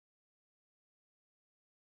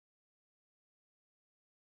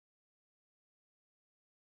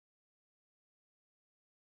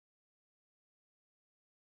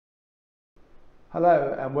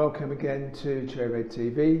Hello and welcome again to Toyah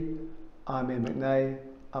TV. I'm Iain McNay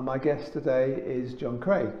and my guest today is John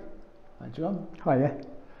Craig. Hi John. Hiya.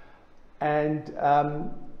 And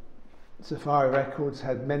Safari Records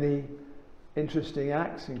had many interesting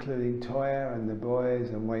acts, including Toyah and the Boys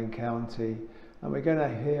and Wayne County, and we're going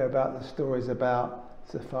to hear about the stories about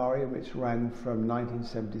Safari, which ran from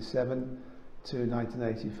 1977 to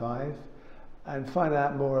 1985, and find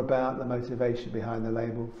out more about the motivation behind the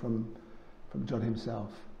label from John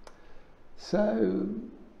himself. So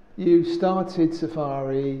you started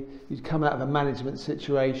Safari, you'd come out of a management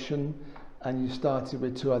situation and you started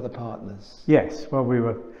with two other partners. Yes, well, we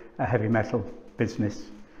were a heavy metal business,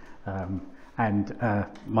 and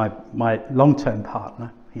my long-term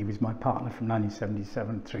partner, he was my partner from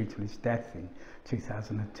 1977 through to his death in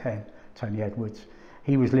 2010, Tony Edwards.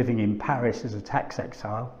 He was living in Paris as a tax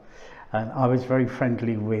exile, and I was very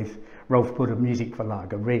friendly with Rolf Buddha Music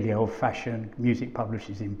Verlag, a really old-fashioned music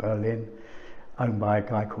publishers in Berlin, owned by a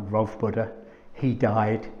guy called Rolf Buddha. He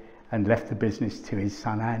died and left the business to his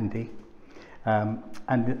son Andy. And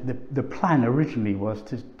the plan originally was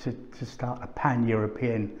to start a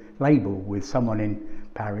pan-European label with someone in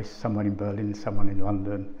Paris, someone in Berlin, someone in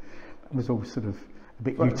London. It was all sort of a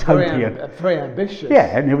bit utopian. Very ambitious.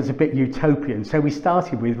 Yeah, and it was a bit utopian. So we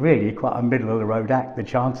started with really quite a middle-of-the-road act, the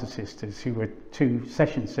Chanter Sisters, who were two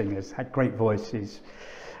session singers, had great voices.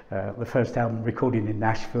 The first album recorded in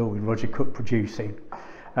Nashville with Roger Cook producing.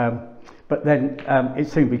 But then it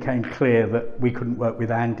soon became clear that we couldn't work with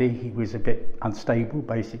Andy. He was a bit unstable,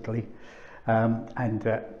 basically.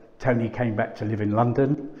 And Tony came back to live in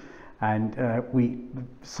London, and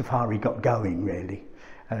Safari got going, really.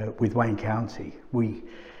 With Wayne County. We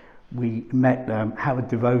met Howard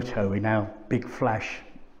Devoto in our big flash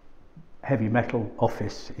heavy metal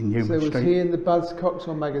office in Newman Street. So was he in the Buzz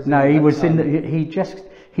Coxwell magazine? No, he was in the,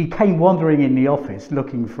 he came wandering in the office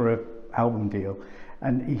looking for an album deal,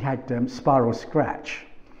 and he had Spiral Scratch.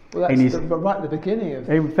 Well, that's right at the beginning of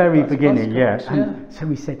the very beginning, yeah. And so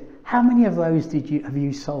we said, how many of those have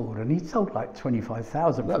you sold? And he'd sold like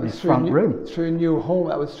 25,000 from his front room. That was through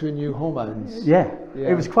New Hormones. Yeah,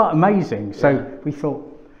 it was quite amazing. So we thought,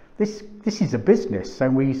 this is a business. So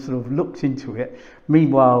we sort of looked into it.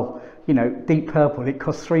 Meanwhile, you know, Deep Purple, it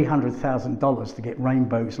cost $300,000 to get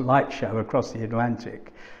Rainbow's light show across the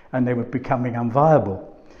Atlantic, and they were becoming unviable.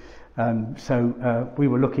 So we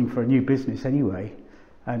were looking for a new business anyway.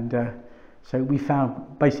 And so we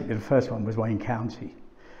found, basically the first one was Wayne County.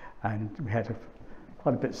 And we had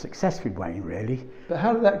quite a bit of success with Wayne, really. But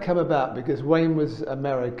how did that come about? Because Wayne was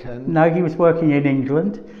American. No, he was working in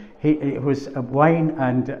England. It was Wayne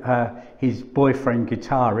and his boyfriend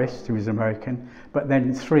guitarist, who was American, but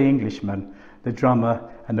then three Englishmen, the drummer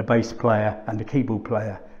and the bass player and the keyboard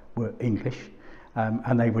player were English,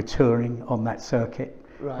 and they were touring on that circuit.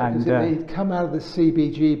 Right, and he'd come out of the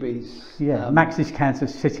CBGBs. Yeah, Max's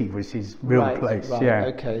Kansas City was his real place. Right, yeah.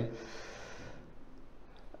 Okay.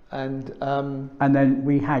 And then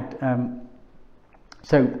we had,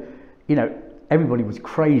 so, you know, everybody was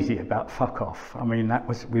crazy about Fuck Off. I mean,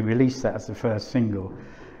 we released that as the first single.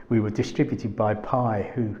 We were distributed by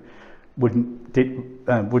Pi, who wouldn't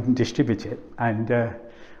distribute it, and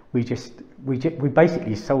we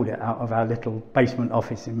basically sold it out of our little basement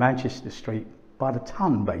office in Manchester Street by the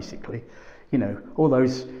ton, basically. You know, all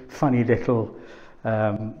those funny little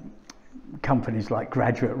companies like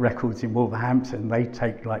Graduate Records in Wolverhampton, they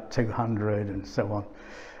take like 200 and so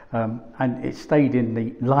on. And it stayed in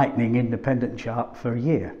the Lightning Independent chart for a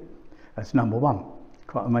year as #1.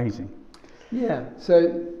 Quite amazing. Yeah,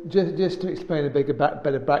 so just to explain a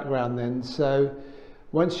better background then, so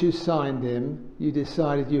once you signed him, you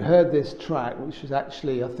decided, you heard this track, which was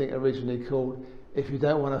actually, I think, originally called If You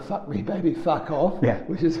Don't Want to Fuck Me, Baby, Fuck Off, yeah.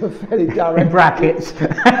 Which is a fairly direct... In brackets.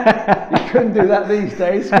 You couldn't do that these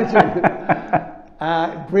days, could you?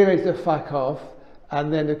 Abbreviated to Fuck Off,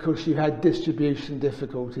 and then of course you had distribution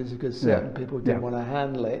difficulties because certain people didn't want to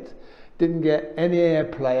handle it. Didn't get any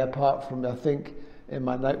airplay apart from, I think, in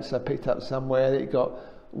my notes I picked up somewhere that it got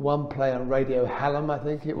one play on Radio Hallam, I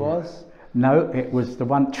think it was. No, it was the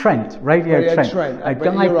one, Trent, Radio Trent. A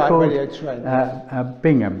guy called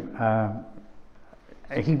Bingham.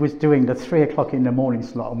 He was doing the 3 o'clock in the morning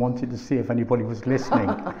slot and wanted to see if anybody was listening.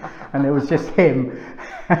 And it was just him.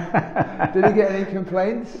 Did he get any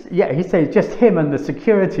complaints? Yeah, he said just him and the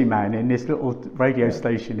security man in this little radio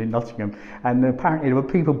station in Nottingham. And apparently there were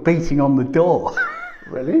people beating on the door.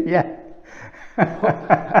 Really? Yeah.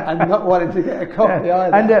 And not wanting to get a copy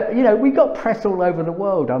either. And, you know, we got press all over the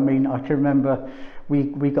world. I mean, I can remember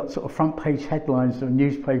we got sort of front page headlines of a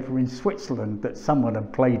newspaper in Switzerland that someone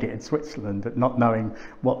had played it in Switzerland, not knowing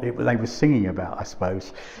what they were singing about, I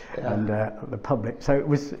suppose, and the public. So it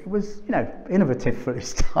was you know, innovative for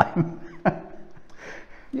its time.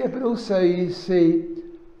 Yeah, but also you see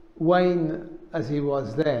Wayne, as he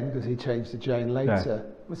was then, because he changed to Jayne later,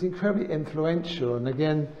 was incredibly influential. And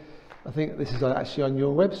again, I think this is actually on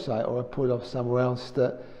your website, or I pulled off somewhere else,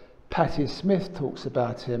 that Patti Smith talks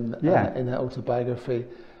about him in her autobiography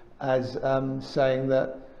as saying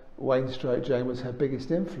that Wayne stroke Jayne was her biggest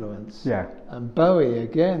influence. Yeah. And Bowie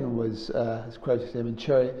again has quoted him in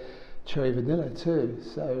Cherry Vanilla too.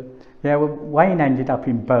 So yeah, well, Wayne ended up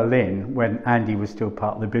in Berlin when Andy was still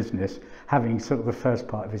part of the business, having sort of the first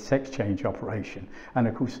part of his sex change operation. And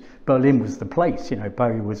of course, Berlin was the place. You know,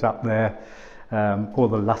 Bowie was up there. All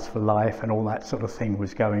the Lust for Life and all that sort of thing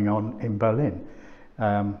was going on in Berlin.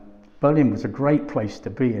 Berlin was a great place to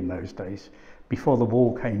be in those days. Before the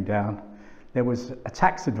wall came down, there was a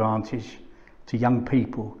tax advantage to young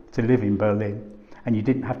people to live in Berlin, and you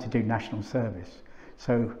didn't have to do national service.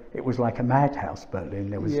 So it was like a madhouse, Berlin.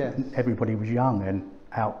 There was everybody was young and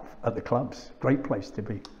out at the clubs. Great place to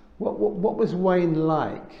be. What was Wayne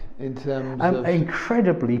like in terms of...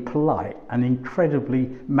 Incredibly polite and incredibly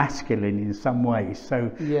masculine in some ways. So,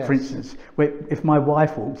 for instance, if my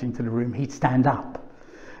wife walked into the room, he'd stand up.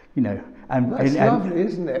 You know, that's lovely,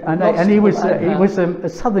 isn't it? And he was a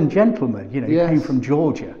southern gentleman. You know, he came from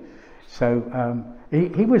Georgia, so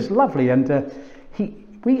he was lovely, and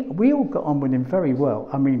we all got on with him very well.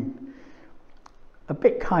 I mean, a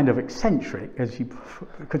bit kind of eccentric,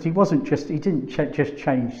 because he didn't just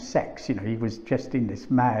change sex. You know, he was just in this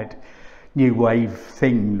mad new wave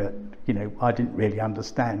thing that, you know, I didn't really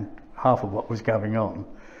understand half of what was going on,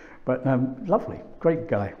 but lovely, great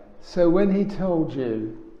guy. So when he told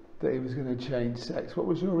you that he was going to change sex, what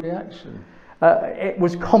was your reaction? It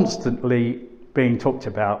was constantly being talked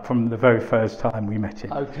about from the very first time we met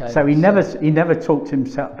him. Okay. So he never talked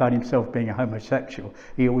about himself being a homosexual.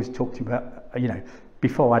 He always talked about, you know,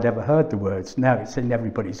 before I'd ever heard the words. Now it's in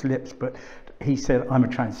everybody's lips, but he said, I'm a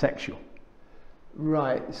transsexual.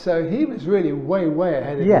 Right. So he was really way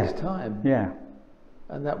ahead of his time. Yeah.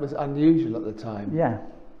 And that was unusual at the time. Yeah.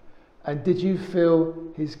 And did you feel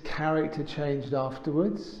his character changed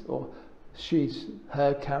afterwards, or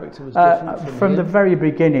her character was different from the very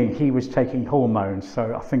beginning? He was taking hormones,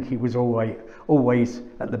 so I think he was always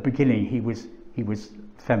at the beginning he was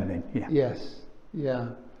feminine. Yeah. Yes. Yeah.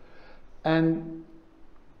 And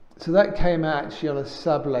so that came out actually on a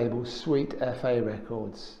sub-label, Sweet FA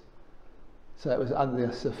Records. So it was under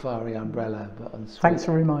the Safari umbrella, but on Sweet. Thanks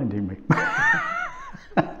for reminding me.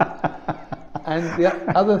 And the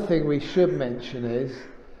other thing we should mention is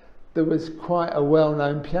there was quite a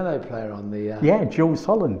well-known piano player on the... Jules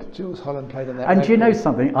Holland. Jules Holland played on that And record. do you know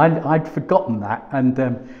something? I'd forgotten that.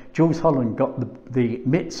 And Jules Holland got the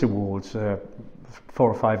MITS Awards 4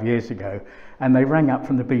 or 5 years ago. And they rang up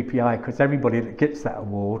from the BPI, because everybody that gets that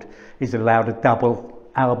award is allowed a double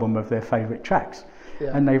album of their favourite tracks.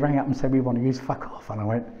 Yeah. And they rang up and said, we want to use Fuck Off. And I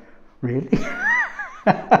went, really?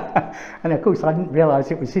 And of course I didn't realise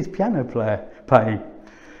it was his piano player playing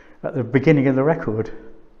at the beginning of the record.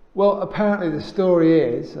 Well, apparently the story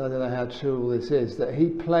is, I don't know how true all this is, that he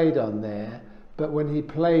played on there, but when he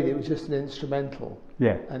played it was just an instrumental.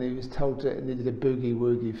 Yeah. And he was told it needed a boogie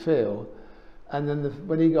woogie feel. And then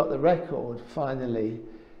when he got the record, finally,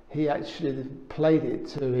 he actually played it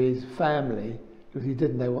to his family, because he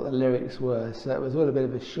didn't know what the lyrics were. So it was all a bit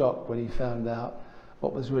of a shock when he found out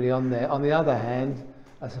what was really on there. On the other hand,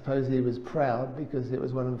 I suppose he was proud, because it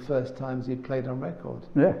was one of the first times he played on record.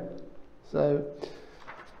 Yeah. So,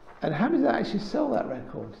 and how did they actually sell that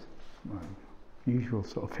record? Well, usual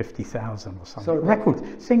sort of 50,000 or something. Sorry,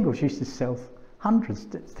 record singles used to sell hundreds,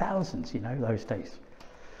 thousands, you know, those days.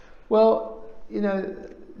 Well, you know,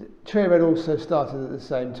 Cherry Red also started at the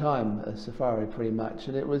same time as Safari, pretty much,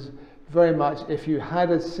 and it was very much, if you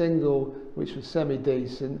had a single which was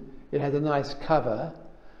semi-decent, it had a nice cover,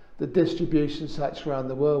 the distribution such around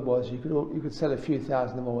the world was you could sell a few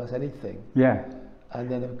thousand of them almost anything. Yeah. And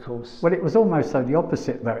then of course... Well, it was almost so the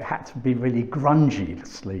opposite, though. It had to be really grungy, the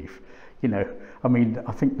sleeve. You know, I mean,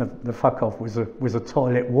 I think the Fuck Off was a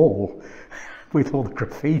toilet wall with all the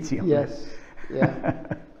graffiti on it. Yes, yeah.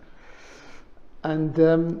 And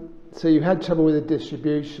so you had trouble with the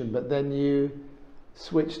distribution, but then you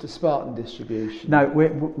switched to Spartan distribution. No,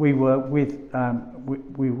 we were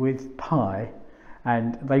with Pi,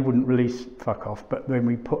 and they wouldn't release Fuck Off, but when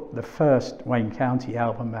we put the first Wayne County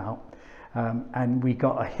album out, and we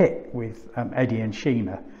got a hit with Eddie and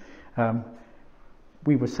Sheena,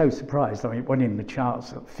 we were so surprised. I mean, it went in the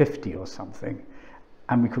charts at 50 or something,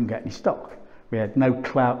 and we couldn't get any stock. We had no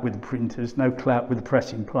clout with the printers, no clout with the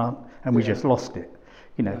pressing plant, and we just lost it.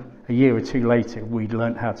 You know, a year or two later, we'd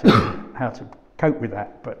learnt how to cope with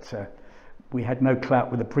that, but we had no clout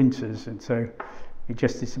with the printers, and so it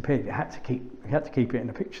just disappeared. You had to keep it in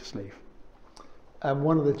a picture sleeve. And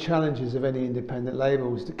one of the challenges of any independent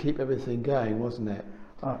label was to keep everything going, wasn't it?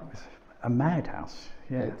 Oh, it was a madhouse.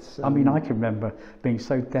 Yeah. I mean, I can remember being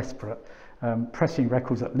so desperate, pressing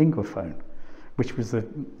records at Linguaphone, which was the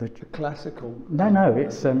classical. No,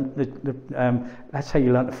 it's that's how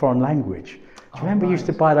you learnt a foreign language. Do you remember you used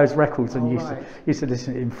to buy those records and used to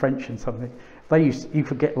listen in French and something? You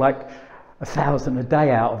could get like 1,000 a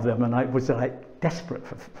day out of them, and I was like desperate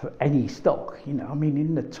for any stock. You know, I mean,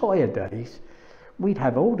 in the Toyah days, we'd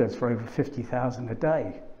have orders for over 50,000 a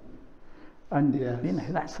day, and you know,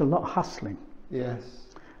 that's a lot of hustling. Yes.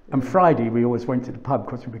 And Friday we always went to the pub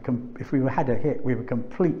because if we had a hit, we were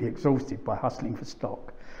completely exhausted by hustling for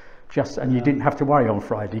stock. And you didn't have to worry on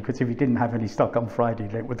Friday, because if you didn't have any stock on Friday,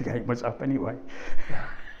 then the game was up anyway.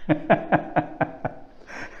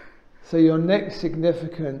 So your next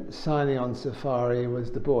significant signing on Safari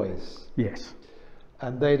was the Boys. Yes.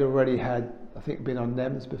 And they'd already had, I think, been on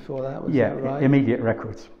NEMS before that, was that right? Immediate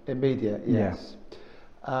Records. Immediate, yes.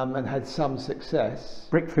 Yeah. And had some success.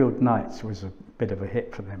 Brickfield Nights was a bit of a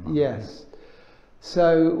hit for them. Yes.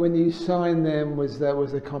 So when you signed them, was there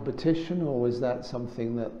a competition, or was that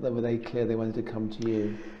something that were they clear they wanted to come to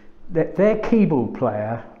you? Their keyboard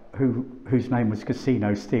player, whose name was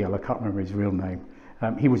Casino Steel, I can't remember his real name.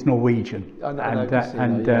 He was Norwegian,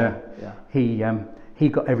 he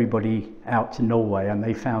got everybody out to Norway, and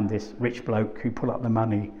they found this rich bloke who put up the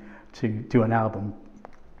money to do an album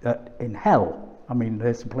in Hell. I mean,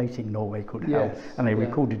 there's a place in Norway called Hell, and they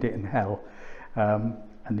recorded it in Hell, and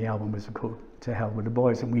the album was called To Hell with the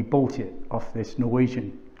Boys, and we bought it off this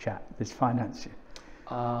Norwegian chap, this financier.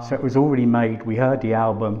 So it was already made. We heard the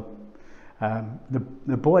album.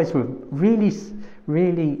 The boys were really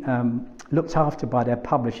looked after by their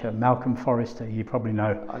publisher, Malcolm Forrester. You probably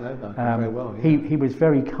know. I know Malcolm very well. Yeah. He was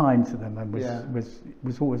very kind to them, and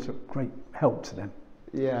was always a great help to them.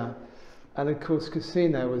 Yeah, and of course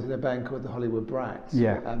Casino was in a band called the Hollywood Brats.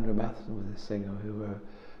 Yeah, Andrew Matheson was a singer who were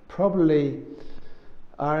probably.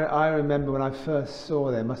 I remember when I first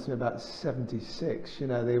saw them, must have been about '76. You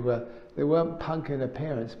know, they weren't punk in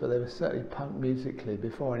appearance, but they were certainly punk musically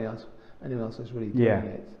before anyone else was really doing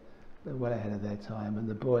it. They were well ahead of their time, and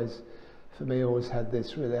the Boys, for me, always had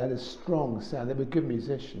this. Really, they had a strong sound. They were good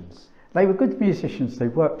musicians. They were good musicians. They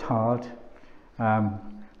worked hard,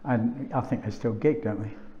 and I think they still gig, don't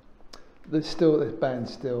they? The band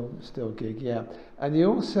still gig, yeah. And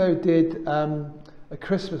you also did a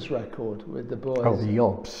Christmas record with the Boys. Oh, the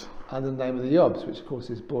Yobs. Under the name of the Yobs, which of course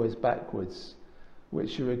is Boys Backwards,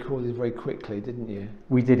 which you recorded very quickly, didn't you?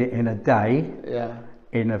 We did it in a day. Yeah.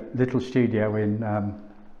 In a little studio in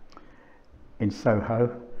Soho,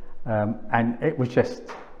 and it was just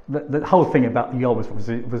the whole thing about the Yobs was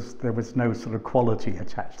there was no sort of quality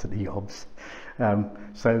attached to the Yobs,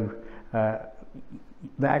 so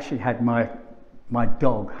they actually had my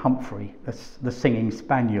dog Humphrey, the singing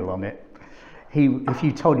spaniel, on it. If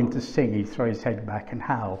you told him to sing, he'd throw his head back and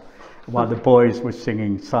howl, while the Boys were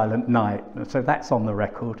singing Silent Night. So that's on the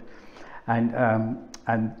record, and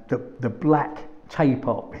the black tape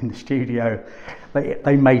op in the studio,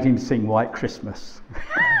 they made him sing White Christmas.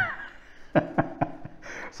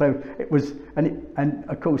 So it was, and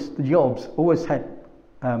of course the Yobs always had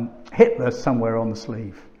Hitler somewhere on the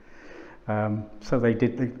sleeve. So they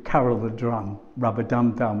did the Carol the Drum, Rubber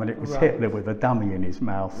Dum Dum, and it was Hitler with a dummy in his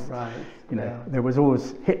mouth. Right. You know, there was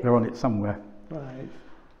always Hitler on it somewhere. Right.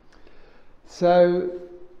 So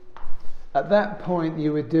at that point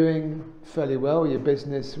you were doing fairly well, your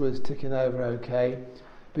business was ticking over okay,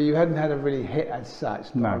 but you hadn't had a really hit as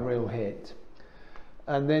such, not a real hit.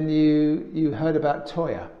 And then you heard about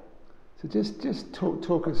Toyah. So just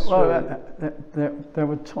talk us through. Well,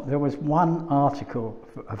 there was one article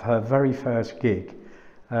of her very first gig,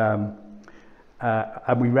 and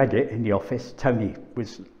we read it in the office. Tony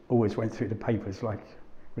always went through the papers like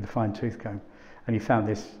with a fine tooth comb, and he found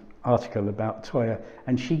this article about Toyah,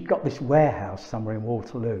 and she got this warehouse somewhere in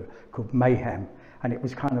Waterloo called Mayhem, and it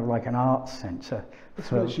was kind of like an arts centre.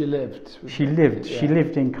 That's where she lived. She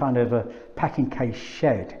lived in kind of a packing case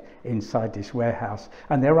shed inside this warehouse,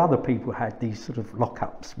 and there were other people who had these sort of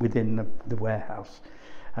lockups within the warehouse,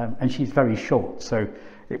 and she's very short, so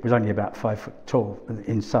it was only about 5 foot tall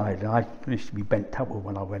inside, and I used to be bent double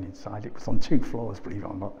when I went inside. It was on 2 floors, believe it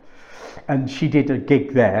or not, and she did a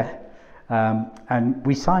gig there. And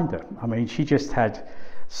we signed her. I mean, she just had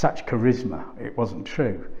such charisma. It wasn't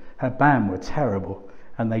true. Her band were terrible.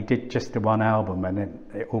 and they did just the one album, and then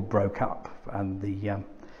it all broke up, and the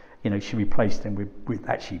you know, she replaced them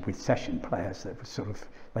with session players that were sort of,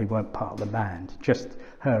 they weren't part of the band, just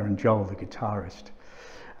her and Joel, the guitarist.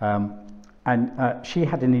 And she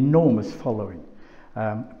had an enormous following,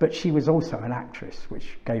 but she was also an actress,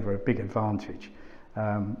 which gave her a big advantage.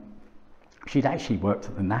 She'd actually worked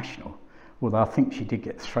at the National, although I think she did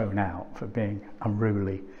get thrown out for being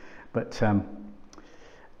unruly. But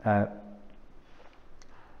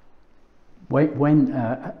when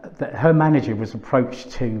her manager was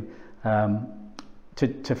approached to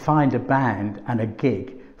find a band and a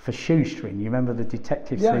gig for Shoestring, you remember the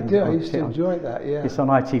detective thing? Yeah, I do. I used to enjoy that. Yeah, it's on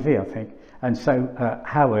ITV, I think. And so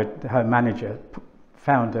Howard, her manager,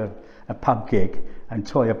 found a pub gig, and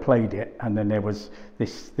Toyah played it. And then there was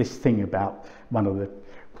this thing about one of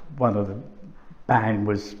the band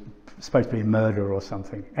was supposed to be a murderer or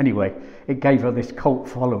something. Anyway, it gave her this cult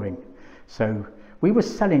following. So we were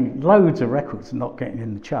selling loads of records and not getting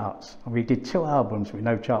in the charts. And we did 2 albums with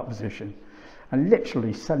no chart position, and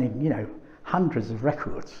literally selling, you know, hundreds of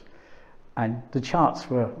records. And the charts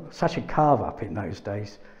were such a carve up in those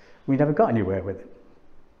days, we never got anywhere with it.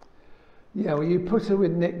 Yeah, well, you put her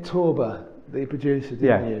with Nick Torber, the producer,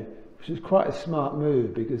 didn't you? Which was quite a smart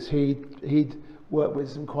move, because he'd worked with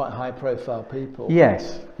some quite high profile people.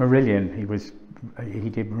 Yes, Marillion, he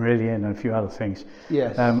did Marillion and a few other things.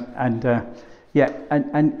 Yes. And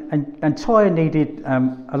Toyah needed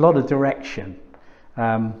a lot of direction.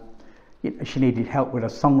 She needed help with her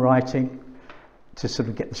songwriting to sort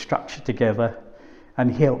of get the structure together,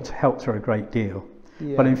 and he helped her a great deal.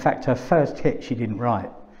 Yeah. But in fact, her first hit she didn't write.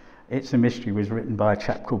 It's a Mystery was written by a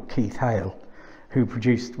chap called Keith Hale, who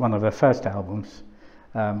produced one of her first albums,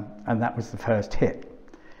 and that was the first hit.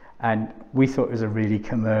 And we thought it was a really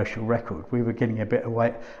commercial record. We were getting a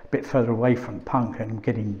bit further away from punk and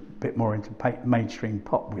getting a bit more into mainstream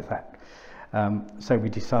pop with that. So we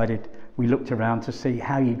decided, we looked around to see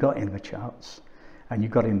how you got in the charts, and you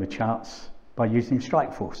got in the charts by using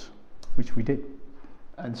Strikeforce, which we did.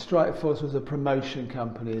 And Strikeforce was a promotion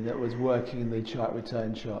company that was working in the chart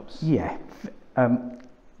return shops. Yeah.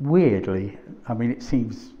 Weirdly, I mean, it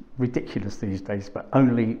seems ridiculous these days, but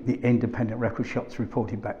only the independent record shops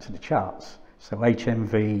reported back to the charts. So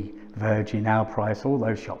HMV, Virgin, Our Price, all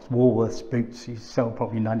those shops, Woolworths, Boots, you sell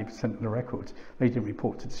probably 90% of the records. They didn't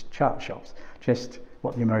report to the chart shops, just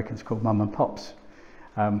what the Americans call mum and pops.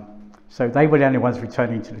 So they were the only ones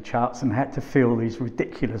returning to the charts and had to fill these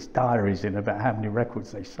ridiculous diaries in about how many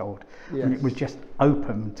records they sold. Yes. And it was just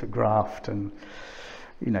open to graft, and,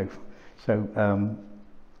 you know, so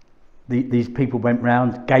these people went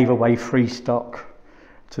round, gave away free stock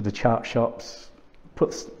to the chart shops,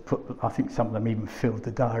 I think some of them even filled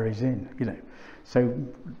the diaries in, you know. So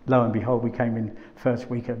lo and behold, we came in first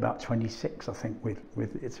week at about 26, I think, with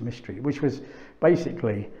It's a Mystery, which was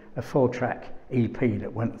basically a 4-track EP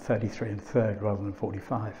that went 33 and a third rather than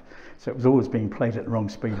 45. So it was always being played at the wrong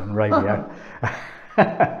speed on the radio.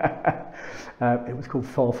 It was called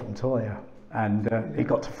 4 from Toyah, and it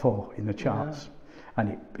got to 4 in the charts. Yeah.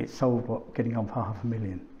 And it sold, getting on for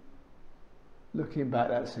 500,000. Looking back,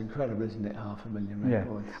 that's incredible, isn't it? 500,000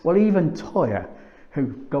 records. Yeah. Well, even Toyah, who,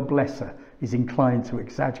 God bless her, is inclined to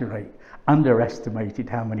exaggerate, underestimated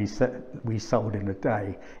how many we sold in a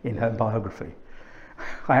day in her biography.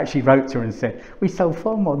 I actually wrote to her and said, we sold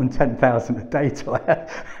far more than 10,000 a day, Toyah.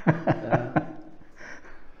 Yeah.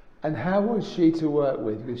 And how was she to work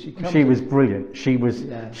with? Because she was brilliant. She was.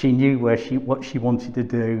 Yeah. She knew what she wanted to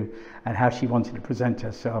do and how she wanted to present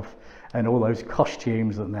herself, and all those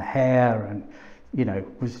costumes and the hair, and, you know,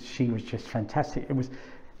 she was just fantastic. It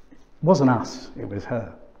wasn't us, it was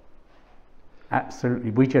her.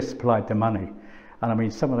 Absolutely, we just supplied the money. And I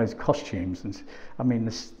mean, some of those costumes, and I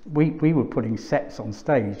mean, we were putting sets on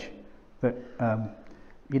stage that,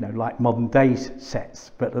 you know, like modern day sets,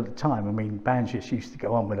 but at the time, I mean, bands just used to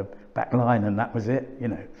go on with a back line and that was it, you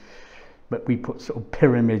know. But we put sort of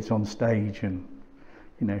pyramids on stage, and,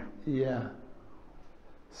 you know. Yeah.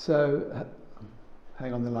 So,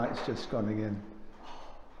 hang on, the light's just gone again.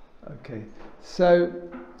 Okay. So,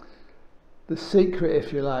 the secret,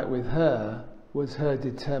 if you like, with her was her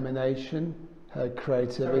determination, her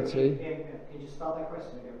creativity. Sorry, can you start that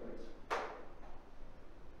question again, please?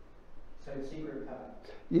 So, the secret of her.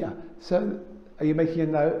 Yeah. So, are you making a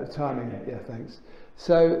note of timing? Yeah, thanks.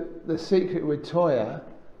 So, the secret with Toyah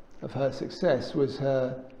of her success was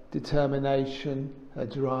her determination, her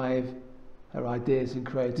drive, her ideas and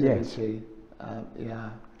creativity. Yes. Yeah.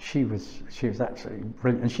 She was absolutely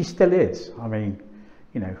brilliant, and she still is. I mean,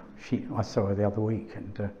 you know, I saw her the other week,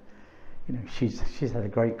 and you know, she's had a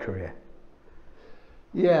great career.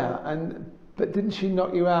 Yeah, and But didn't she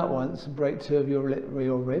knock you out once and break 2 of your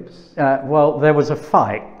ribs? Well, there was a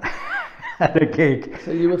fight at a gig,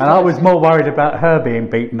 So you were and I was more worried about her being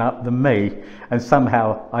beaten up than me. And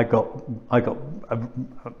somehow I got a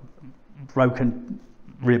broken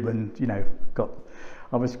rib, and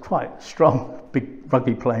I was quite strong, big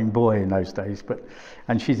rugby playing boy in those days.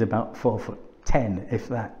 And she's about 4'10", if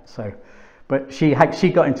that. So. But she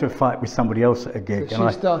got into a fight with somebody else at a gig. So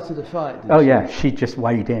she started a fight, did Oh she? yeah, she just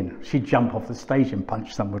weighed in. She'd jump off the stage and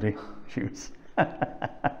punch somebody. She was...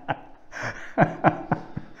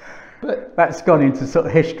 But that's gone into sort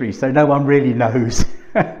of history, so no one really knows.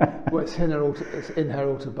 Well, it's in her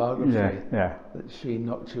autobiography yeah. that she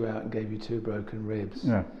knocked you out and gave you 2 broken ribs.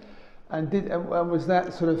 Yeah. And was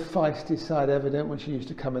that sort of feisty side evident when she used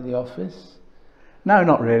to come in the office? No,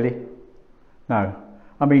 not really. No.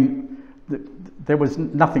 I mean... There was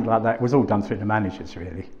nothing like that. It was all done through the managers,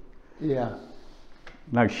 really. Yeah.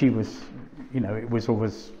 No, she was, it was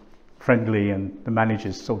always friendly, and the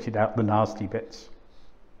managers sorted out the nasty bits.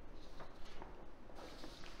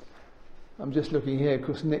 I'm just looking here. Of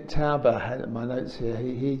course, Nick Tauber had my notes here.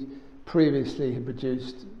 He previously had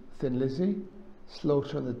produced Thin Lizzy,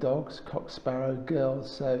 Slaughter and the Dogs, Cock Sparrow, Girls.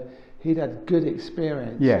 So he'd had good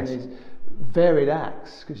experience in his varied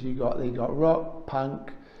acts, because you got rock,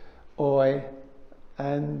 punk, oi,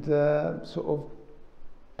 and sort of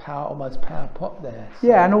almost power pop there. So.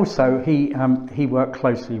 Yeah, and also he worked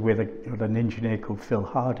closely with an engineer called Phil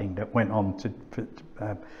Harding that went on to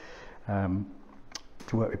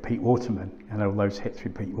work with Pete Waterman and all those hits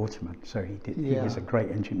with Pete Waterman. So he was a great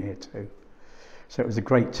engineer too. So it was a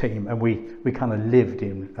great team, and we kind of lived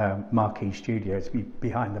in Marquee Studios,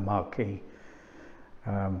 behind the Marquee.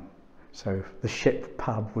 So the Ship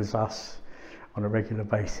pub was us on a regular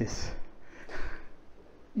basis.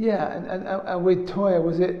 Yeah, and with Toyah,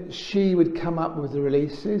 was it she would come up with the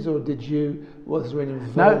releases, or was there an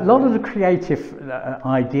involvement? No, a lot of the creative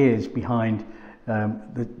ideas behind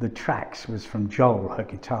the tracks was from Joel, her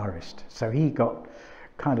guitarist. So he got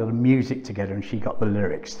kind of the music together and she got the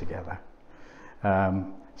lyrics together.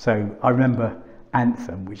 So I remember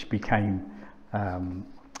Anthem, which became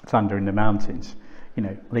Thunder in the Mountains.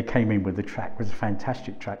 They came in with the track. It was a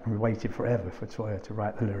fantastic track, and we waited forever for Toyah to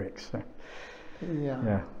write the lyrics. So,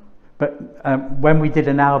 yeah. But when we did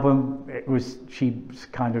an album, it was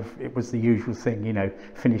the usual thing,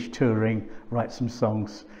 finish touring, write some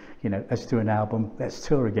songs, let's do an album, let's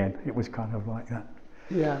tour again. It was kind of like that.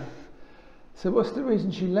 Yeah. So what's the reason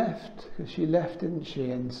she left? Because she left, didn't she,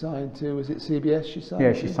 and signed to, was it CBS she signed to?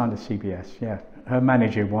 Yeah, she signed to CBS, yeah. Her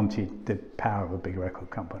manager wanted the power of a big record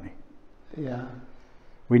company. Yeah.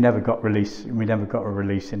 We never got a release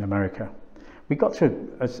in America. We got to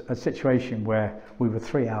a situation where we were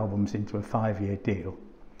 3 albums into a 5-year deal,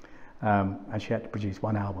 and she had to produce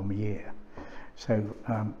 1 album a year. So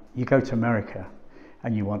you go to America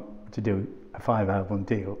and you want to do a 5-album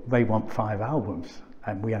deal. They want 5 albums,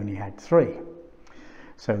 and we only had 3.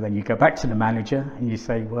 So then you go back to the manager and you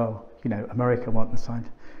say, well, America want to sign.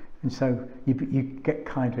 And so you get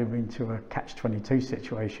kind of into a catch-22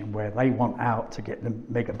 situation where they want out to get the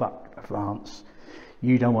mega buck advance.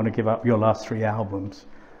 You don't want to give up your last 3 albums,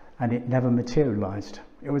 and it never materialised.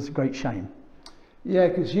 It was a great shame. Yeah,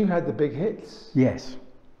 because you had the big hits. Yes.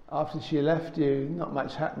 After she left you, not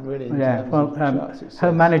much happened really.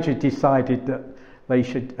 Her manager decided that they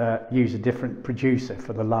should use a different producer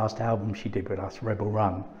for the last album she did with us, Rebel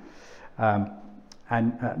Run.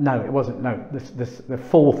 No, it wasn't. No, the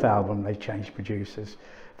 4th album they changed producers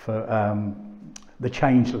for The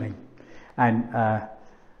Changeling, and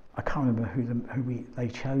I can't remember who they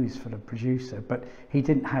chose for the producer, but he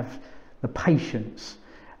didn't have the patience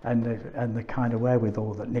and the kind of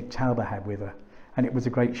wherewithal that Nick Tauber had with her, and it was a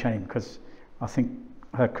great shame, because I think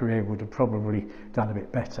her career would have probably done a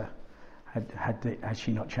bit better had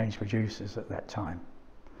she not changed producers at that time.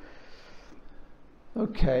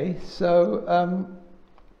 Okay, so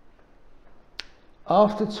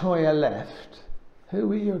after Toyah left, who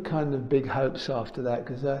were your kind of big hopes after that?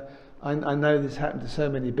 Because I know this happened to so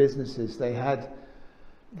many businesses. They had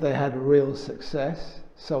real success,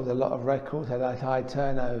 sold a lot of records, had a high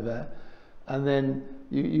turnover, and then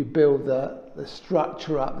you build the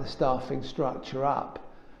structure up, the staffing structure up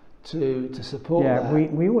to support that. Yeah,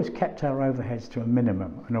 we always kept our overheads to a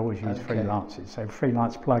minimum and always used freelancers. So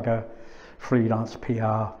freelance plugger, freelance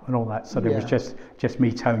PR and all that. So there was just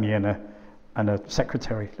me, Tony, and a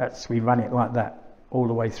secretary. We ran it like that all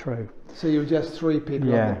the way through. So you were just 3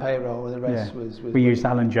 people on the payroll, and the rest was... We used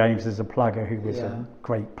Alan James as a plugger, who was a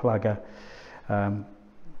great plugger.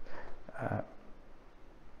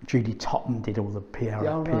 Judy Totten did all the PR,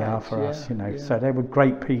 Oh, PR right, for us, you know. yeah. So they were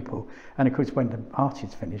great people. And of course, when the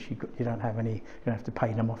artists finish, you don't have to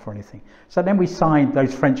pay them off or anything. So then we signed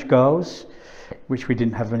those French Girls, which we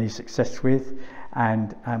didn't have any success with,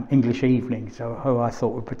 and English Evening, so who I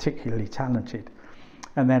thought were particularly talented.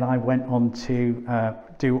 And then I went on to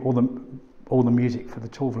do all the music for the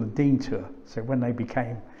Torval and Dean tour. So when they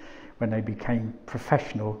became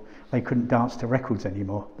professional, they couldn't dance to records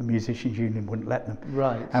anymore. The musicians union wouldn't let them.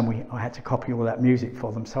 Right. And I had to copy all that music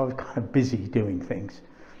for them. So I was kind of busy doing things.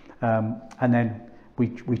 And then we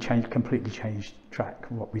completely changed track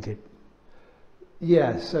of what we did.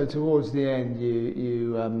 Yeah. So towards the end,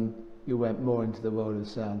 you went more into the world of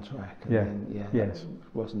soundtrack. And then, Yes.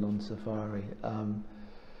 Wasn't on Safari.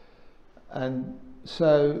 And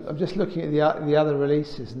so I'm just looking at the other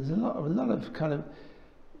releases, and there's a lot of kind of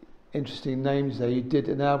interesting names there. You did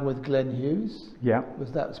an album with Glenn Hughes. Yeah.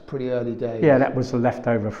 That was pretty early days. Yeah, that was a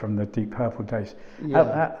leftover from the Deep Purple days.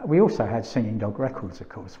 Yeah. We also had Singing Dog Records, of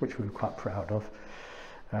course, which we were quite proud of.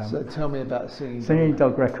 So tell me about Singing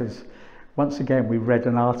Dog Records. Once again, we read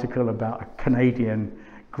an article about a Canadian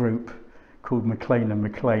group called McLean and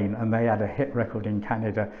McLean, and they had a hit record in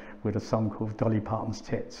Canada with a song called Dolly Parton's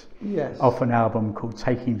Tits. Yes. Off an album called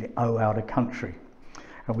Taking the O Out of Country.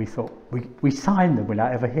 And we thought, we signed them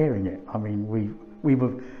without ever hearing it. I mean, we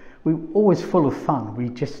were always full of fun. We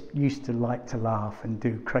just used to like to laugh and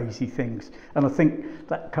do crazy things. And I think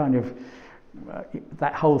that kind of,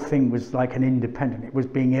 that whole thing was like an independent, it was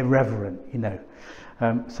being irreverent, you know.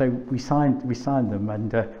 So we signed them,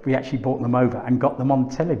 and we actually brought them over and got them on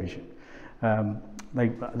television.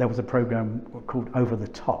 There was a program called Over the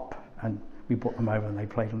Top, and we brought them over and they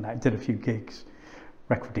played on that, did a few gigs.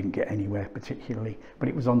 Record didn't get anywhere particularly, but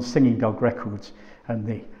it was on Singing Dog Records, and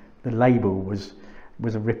the label was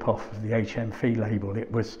a rip-off of the HMV label.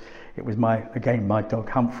 It was my dog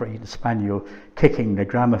Humphrey, the spaniel, kicking the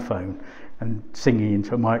gramophone and singing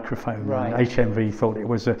into a microphone. Right. And HMV thought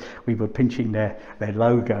we were pinching their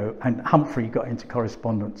logo, and Humphrey got into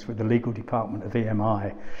correspondence with the legal department of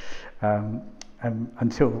EMI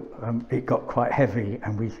until it got quite heavy,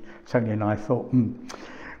 and Tony and I thought,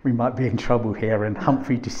 we might be in trouble here, and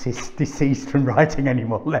Humphrey deceased from writing any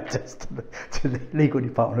more letters to the legal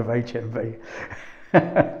department of HMV.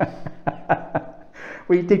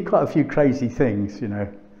 We did quite a few crazy things, you know.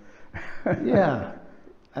 Yeah,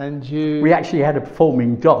 and we actually had a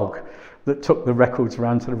performing dog that took the records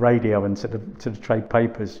around to the radio and to the trade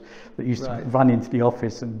papers, that used to run into the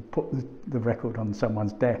office and put the record on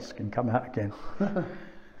someone's desk and come out again.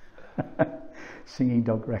 Singing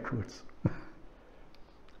Dog Records.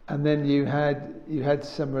 And then you had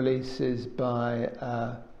some releases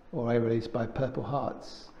or a release by Purple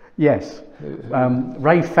Hearts. Yes.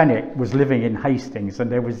 Ray Fenwick was living in Hastings,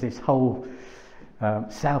 and there was this whole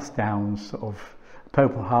South Downs sort of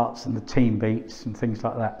Purple Hearts and the Teen Beats and things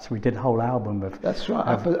like that. So we did a whole album of... That's right,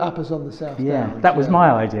 Uppers on the South Downs. Yeah, that was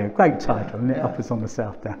my idea. Great title, isn't it? Uppers on the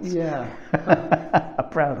South Downs. Yeah. I'm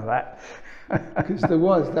proud of that. Because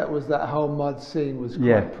that whole mud scene was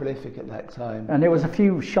quite prolific at that time. And there was a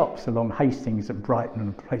few shops along Hastings and Brighton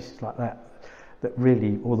and places like that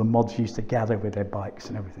really all the mods used to gather with their bikes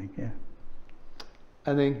and everything, yeah.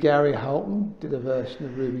 And then Gary Holton did a version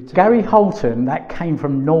of Ruby Tuesday. Gary Holton, that came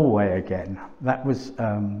from Norway again. That was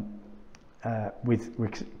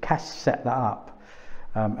with Cass set that up.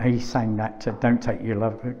 He sang that to Don't Take Your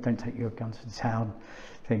Gun to Town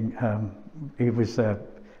thing. It was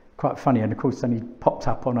quite funny, and of course then he popped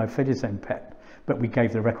up on Ophidizen Pet, but we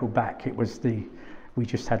gave the record back. We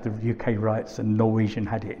just had the UK rights, and Norwegian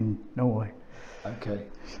had it in Norway. Okay.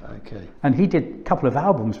 And he did a couple of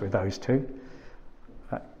albums with those two,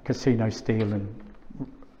 Casino Steel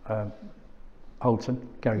and Holton,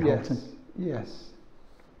 Gary Holton. Yes.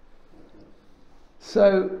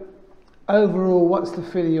 So overall, what's the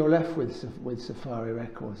feeling you're left with Safari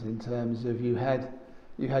Records in terms of you had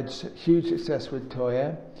huge success with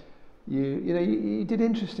Toyah. You did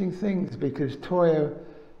interesting things, because Toyah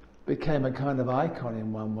became a kind of icon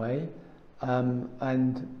in one way,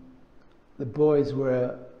 and the boys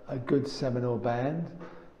were a good seminal band,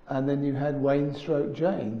 and then you had Wayne stroke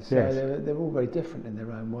Jayne, so they're all very different in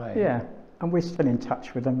their own way. Yeah, and we're still in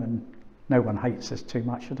touch with them, and no one hates us too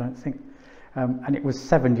much, I don't think. And it was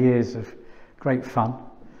 7 years of great fun.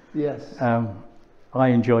 Yes. I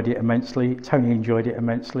enjoyed it immensely. Tony enjoyed it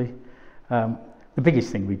immensely. The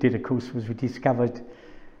biggest thing we did, of course, was we discovered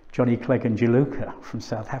Johnny Clegg and Jaluka from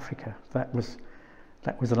South Africa. That was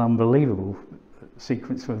an unbelievable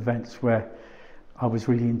sequence of events where I was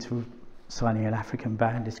really into signing an African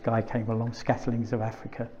band. This guy came along, Scatterlings of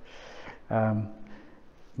Africa.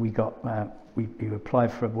 we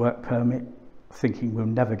applied for a work permit, thinking we'll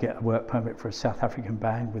never get a work permit for a South African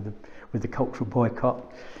band with the cultural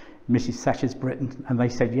boycott. Mrs. Thatcher's Britain, and they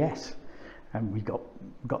said yes, and we got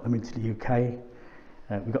them into the UK.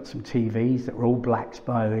 We got some TVs that were all blacks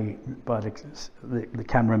by the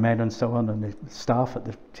cameramen and so on, and the staff at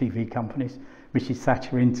the TV companies. Mrs.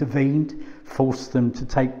 Thatcher intervened, forced them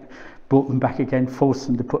to brought them back again, forced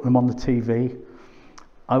them to put them on the TV.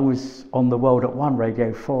 I was on the World at One,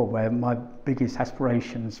 Radio 4, where my biggest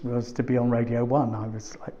aspirations was to be on Radio 1. I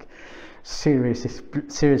was like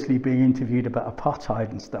seriously being interviewed about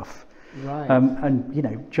apartheid and stuff. Right. And you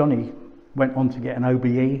know, Johnny went on to get an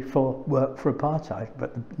OBE for work for apartheid,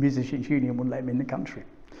 but the Musicians Union wouldn't let him in the country.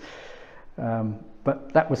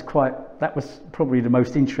 But that was probably the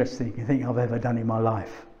most interesting thing I've ever done in my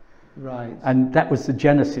life. Right. And that was the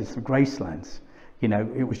genesis of Gracelands. You know,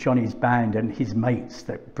 it was Johnny's band and his mates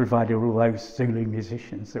that provided all those Zulu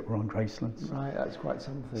musicians that were on Gracelands. Right, that's quite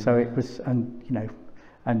something. So it was, and you know,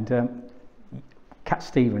 and Cat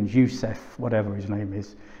Stevens, Youssef, whatever his name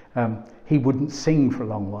is, he wouldn't sing for a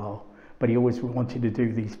long while, but he always wanted to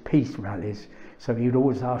do these peace rallies. So he would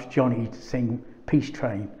always ask Johnny to sing Peace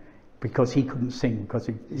Train because he couldn't sing because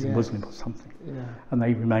he's a Muslim or something. Yeah. And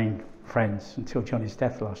they remained friends until Johnny's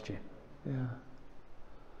death last year. Yeah.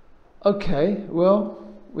 Okay, well,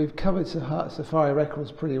 we've covered Safari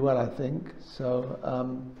Records pretty well, I think.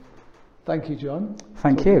 So, thank you, John.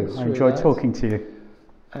 Thank you. I enjoyed talking to you.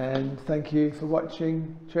 And thank you for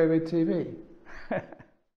watching Toyah TV.